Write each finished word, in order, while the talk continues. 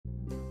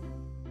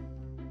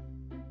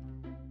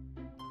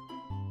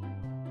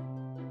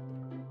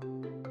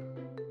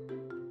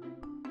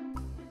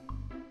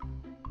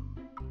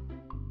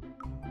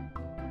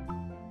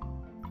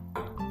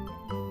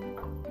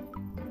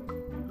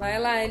Vai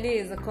lá,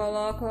 Elisa,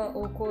 coloca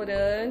o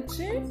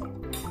corante,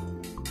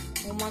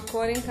 uma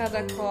cor em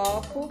cada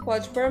copo,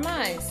 pode pôr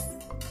mais,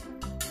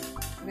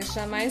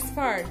 deixar mais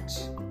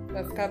forte,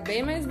 vai ficar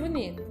bem mais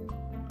bonito.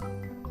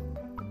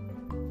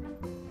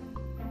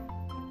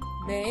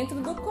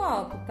 Dentro do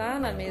copo, tá?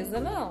 Na mesa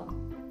não.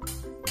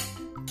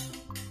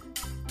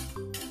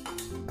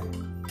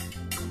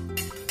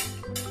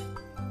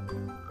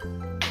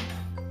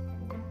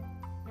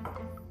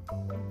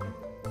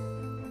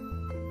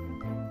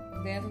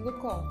 Dentro do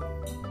copo.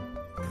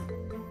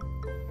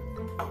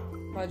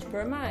 Pode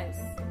pôr mais.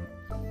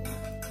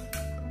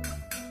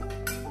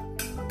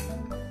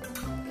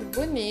 Que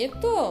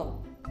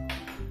bonito!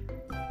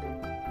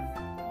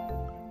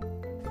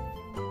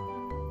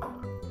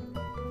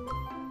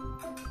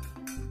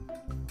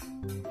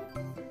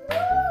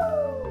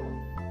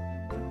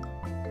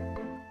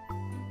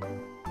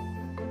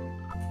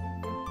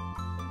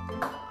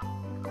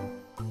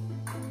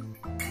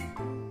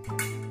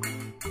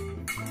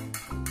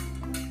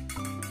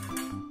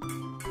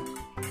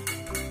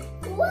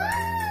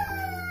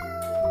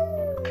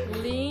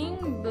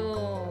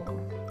 Lindo!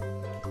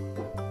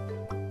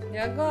 E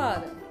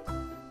agora?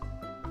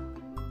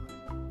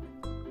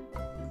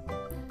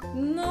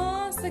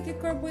 Nossa, que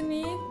cor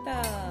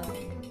bonita!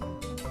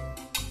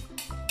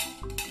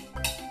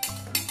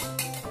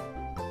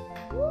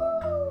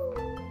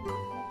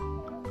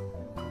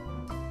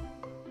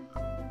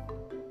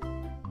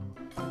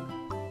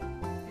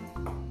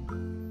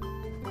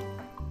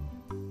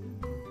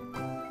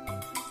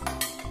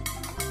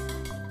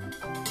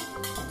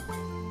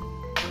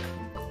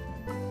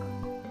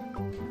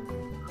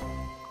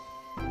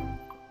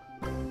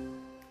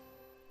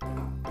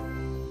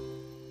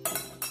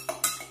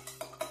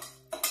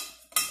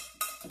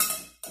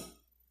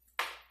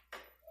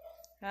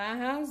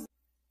 Arrasou.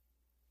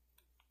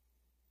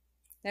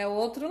 É o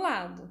outro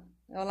lado.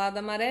 É o lado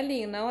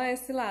amarelinho, não é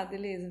esse lado,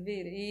 Elisa.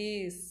 Vira.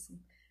 Isso.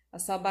 A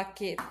sua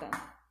baqueta.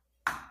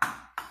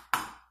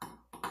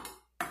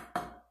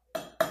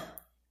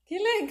 Que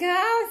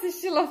legal esse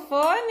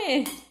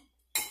xilofone.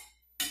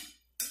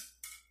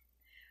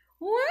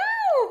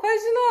 Uau!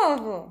 Faz de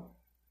novo.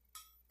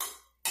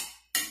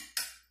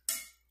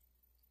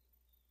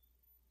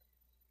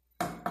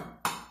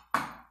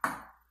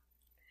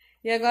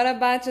 E agora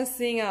bate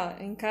assim, ó,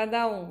 em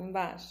cada um,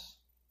 embaixo.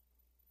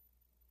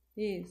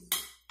 Isso.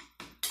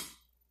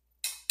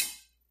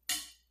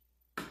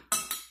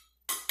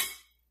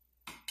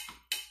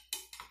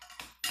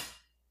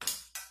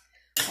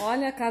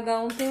 Olha, cada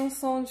um tem um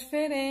som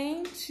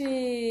diferente.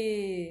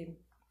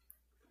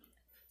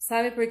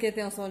 Sabe por que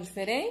tem um som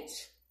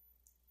diferente?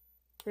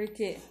 Por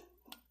quê?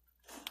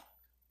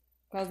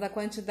 Por causa da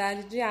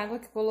quantidade de água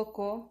que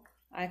colocou.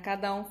 Aí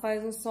cada um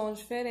faz um som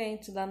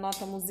diferente da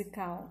nota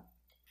musical.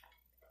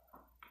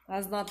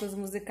 As notas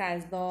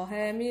musicais, dó,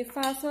 ré, mi,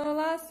 fá, sol,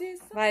 lá, si,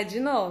 sol. Vai de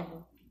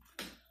novo.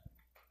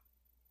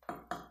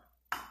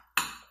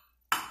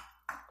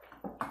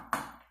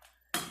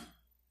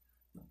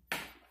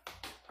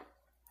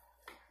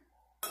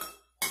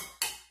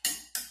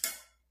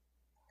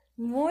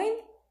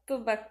 Muito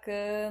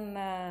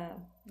bacana.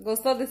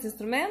 Gostou desse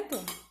instrumento?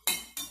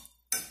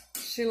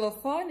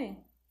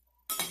 Xilofone?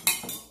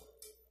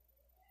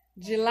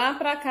 De lá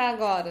pra cá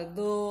agora,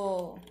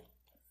 do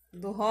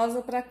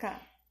rosa pra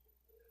cá.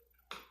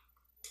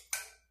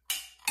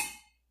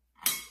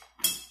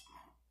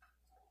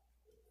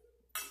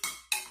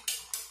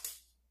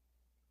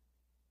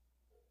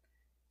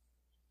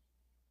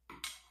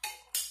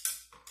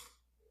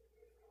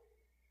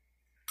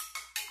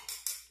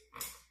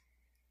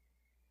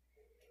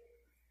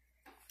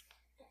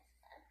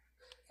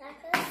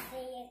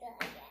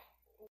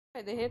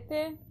 Vai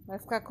derreter, vai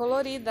ficar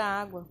colorida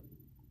a água.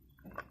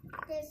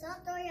 Tem só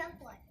dois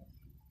agora.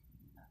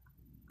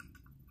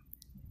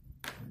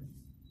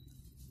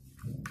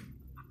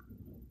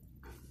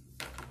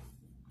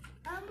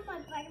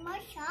 Mamãe, pode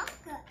manchar.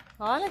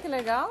 Olha que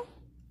legal.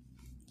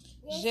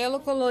 Gelo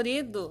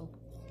colorido.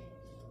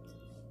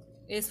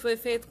 Esse foi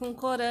feito com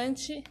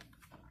corante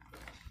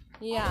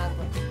e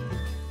água.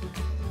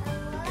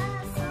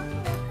 Agora só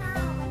colocar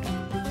água.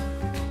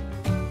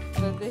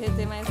 Vai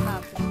derreter mais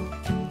rápido.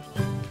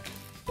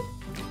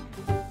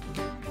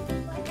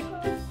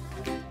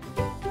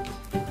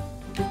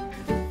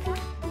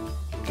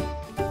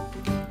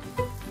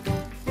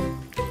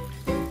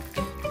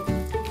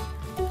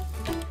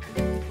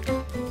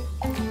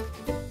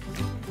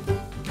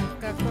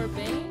 A cor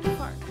bem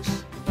forte.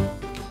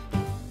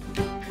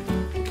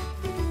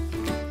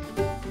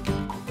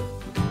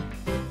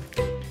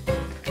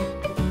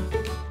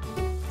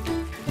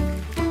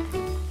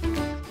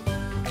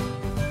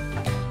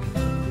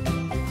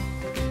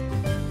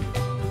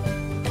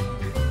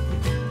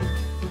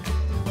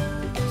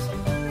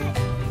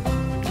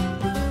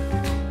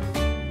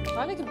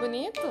 Olha que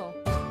bonito.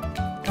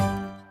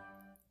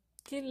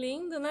 Que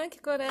lindo, né? Que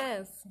cor é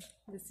essa?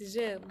 Desse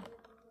gelo?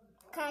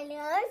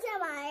 Criança,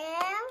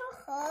 amarelo,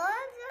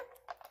 rosa.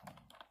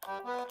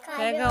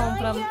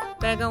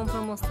 Pega um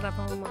pra mostrar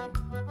pra mamãe.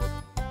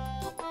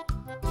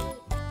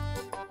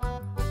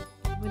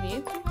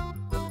 Bonito.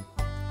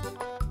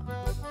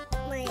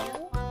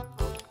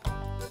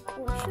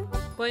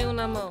 Põe um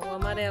na mão, o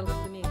amarelo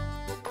bonito.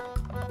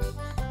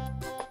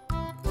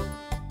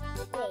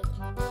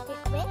 Quer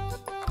comer?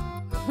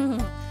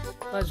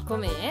 Pode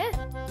comer?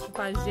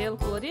 Chupar gelo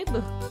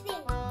colorido?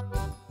 Sim.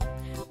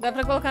 Dá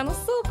pra colocar no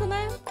suco,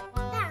 né?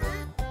 Tá.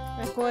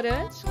 É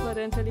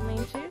corante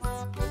alimentício.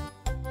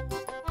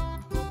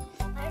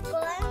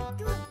 Agora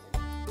tudo.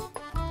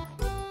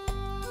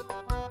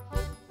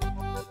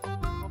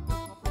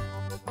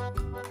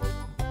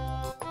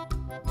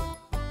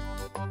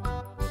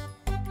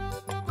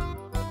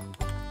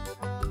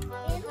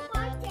 E não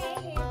pode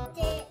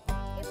derreter.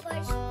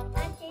 Depois a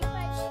gente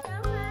vai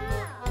tomar.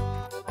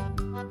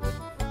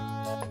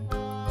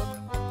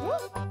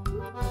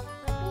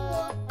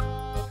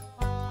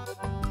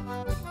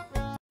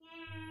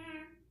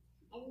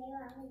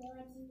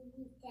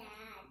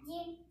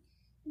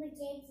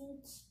 Porque a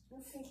gente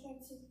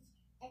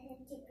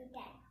precisa ter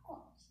cuidado com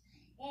copos.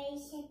 E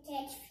isso aqui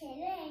é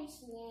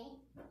diferente, né?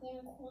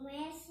 Tem com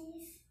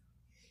esses.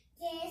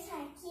 Que esse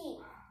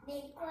aqui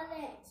vem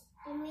corante.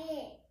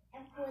 Primeiro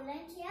é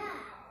corante a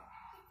água.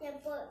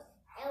 Depois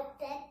é o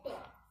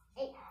papel.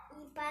 E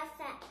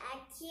passa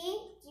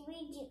aqui,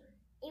 dividir.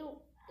 E o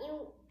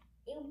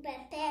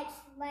papel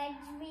vai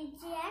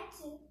dividir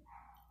aqui.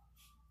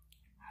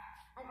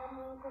 Agora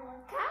vamos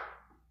colocar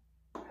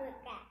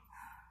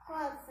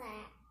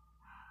rosa.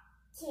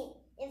 Sim,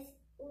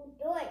 o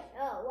dois,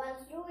 ó, o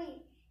azul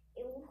e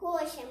o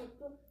roxo é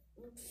muito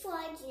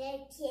forte,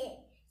 né?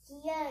 Que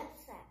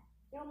criança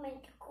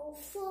normalmente com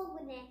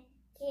fogo, né?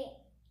 Que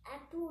é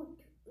tudo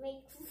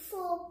meio com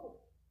fogo.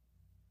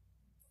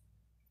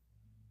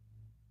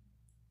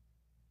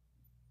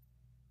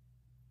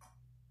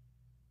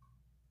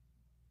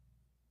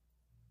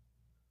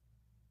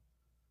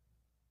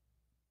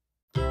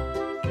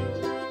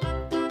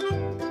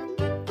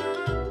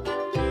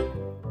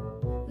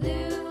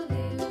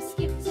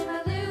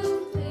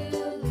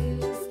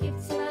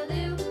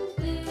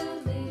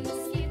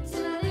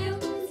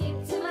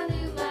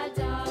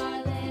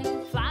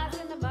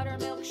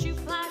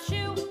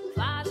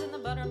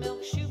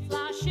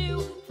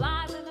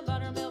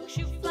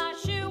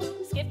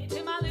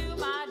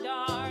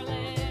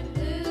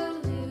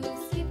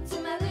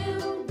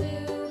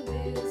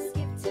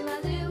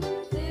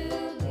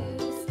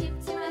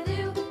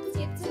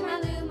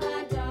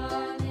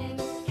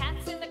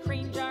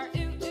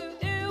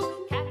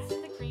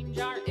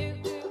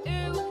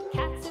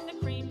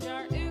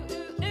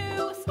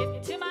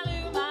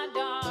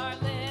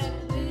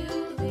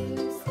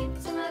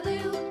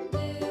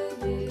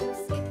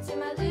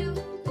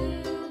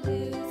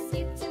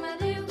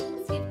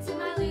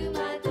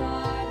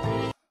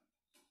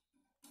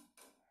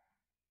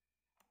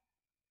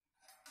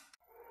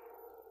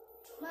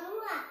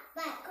 Vamos lá,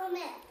 vai,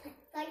 começa.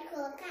 Pode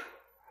colocar.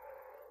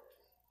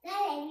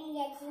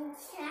 Galerinha, a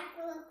gente vai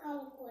colocar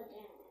um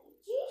coloridos,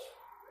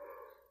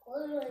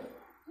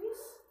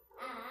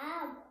 a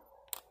água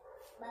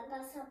vai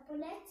passar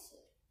por aqui.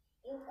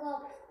 E o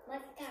copo vai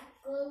ficar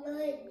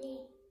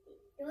colorido,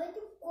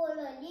 todo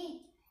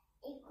colorido.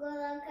 E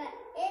coloca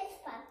esse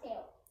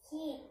papel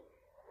aqui.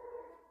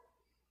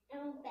 É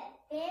um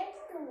papel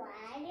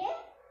toalha.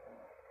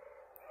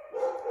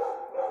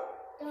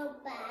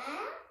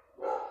 Dobrar.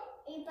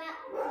 E vai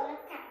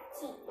colocar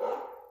aqui.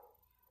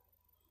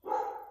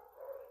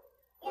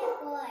 E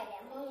agora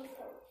vamos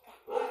colocar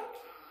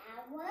a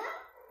água.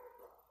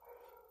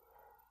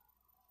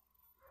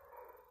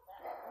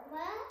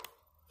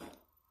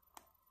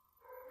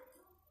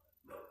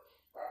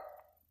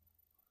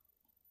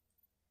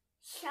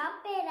 Só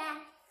esperar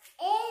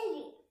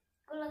ele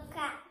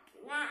colocar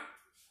na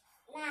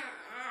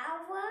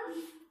água,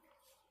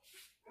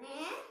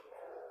 né?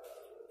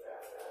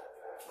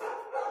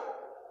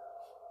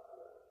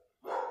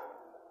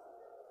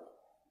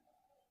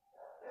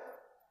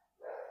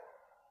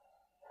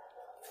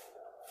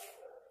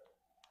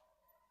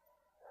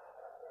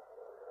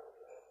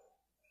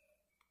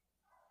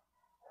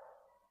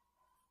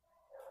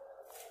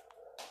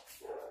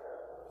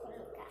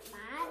 Colocar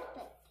mais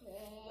papel.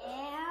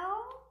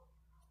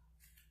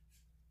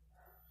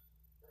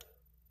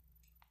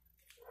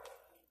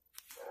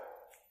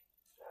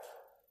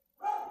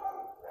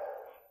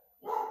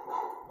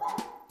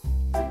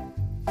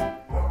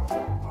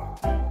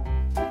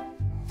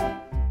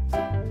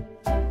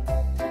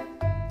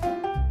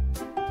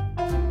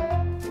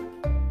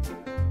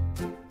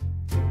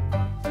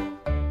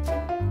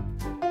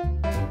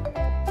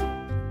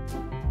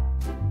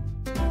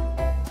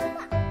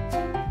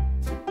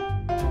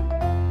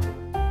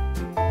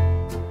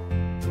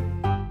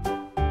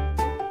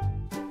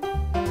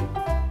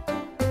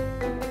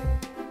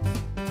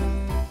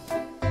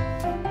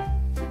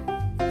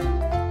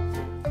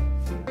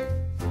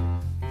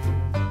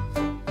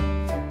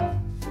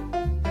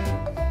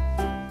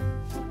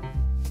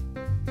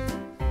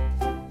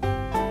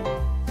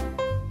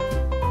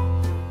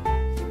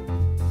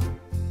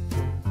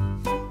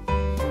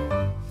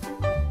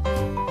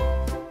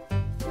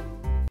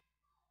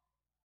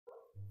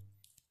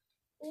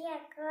 E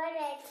agora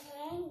a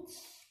gente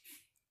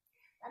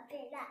vai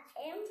pegar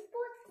um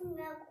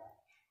pouquinho agora.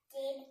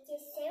 Teve que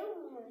ser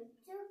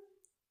muito.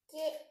 Que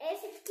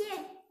esse aqui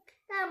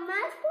tá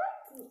mais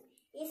pouquinho.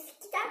 Esse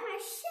aqui tá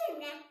mais cheio,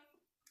 né?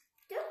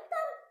 Tudo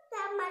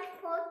tá mais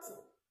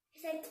pouquinho.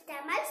 Esse aqui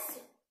tá mais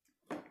cheio.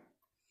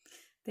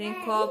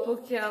 Tem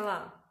copo que, olha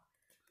lá,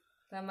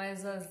 tá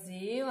mais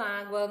vazio, a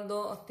água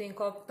andou. Tem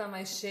copo que tá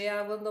mais cheio,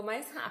 a água andou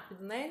mais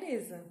rápido, né,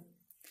 Elisa?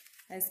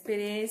 A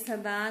experiência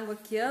da água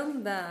que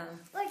anda.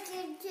 Porque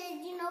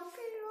ele não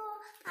pirou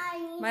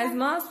ainda. Mas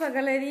mostra pra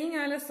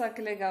galerinha, olha só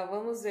que legal.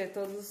 Vamos ver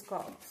todos os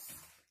copos.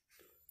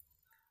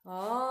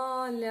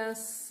 Olha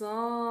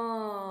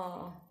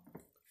só!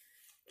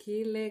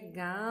 Que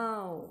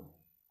legal!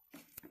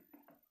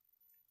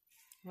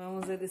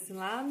 Vamos ver desse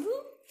lado?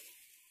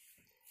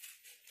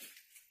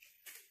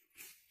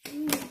 É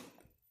meu.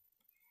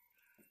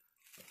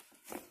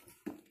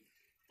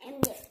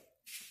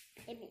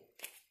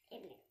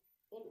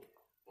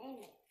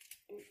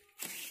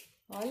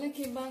 Olha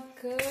que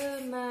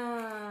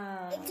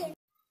bacana!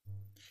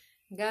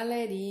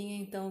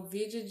 Galerinha, então o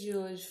vídeo de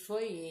hoje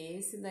foi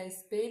esse, da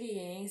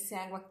experiência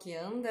Água que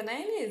Anda,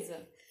 né,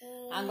 Elisa?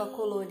 Água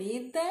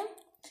Colorida.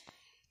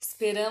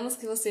 Esperamos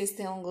que vocês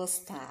tenham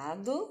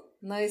gostado.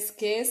 Não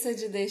esqueça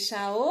de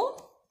deixar o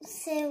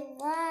seu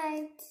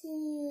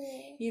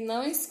like. E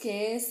não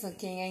esqueça,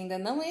 quem ainda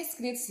não é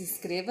inscrito, se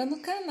inscreva no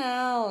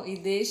canal e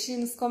deixe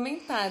nos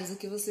comentários o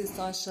que vocês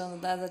estão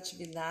achando das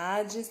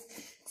atividades,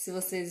 se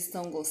vocês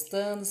estão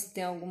gostando, se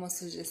tem alguma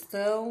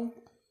sugestão.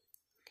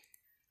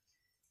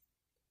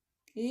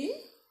 E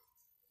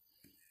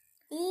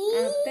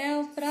até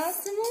o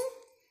próximo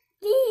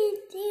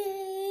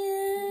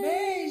vídeo.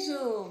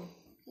 Beijo.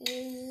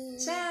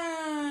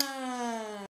 Tchau.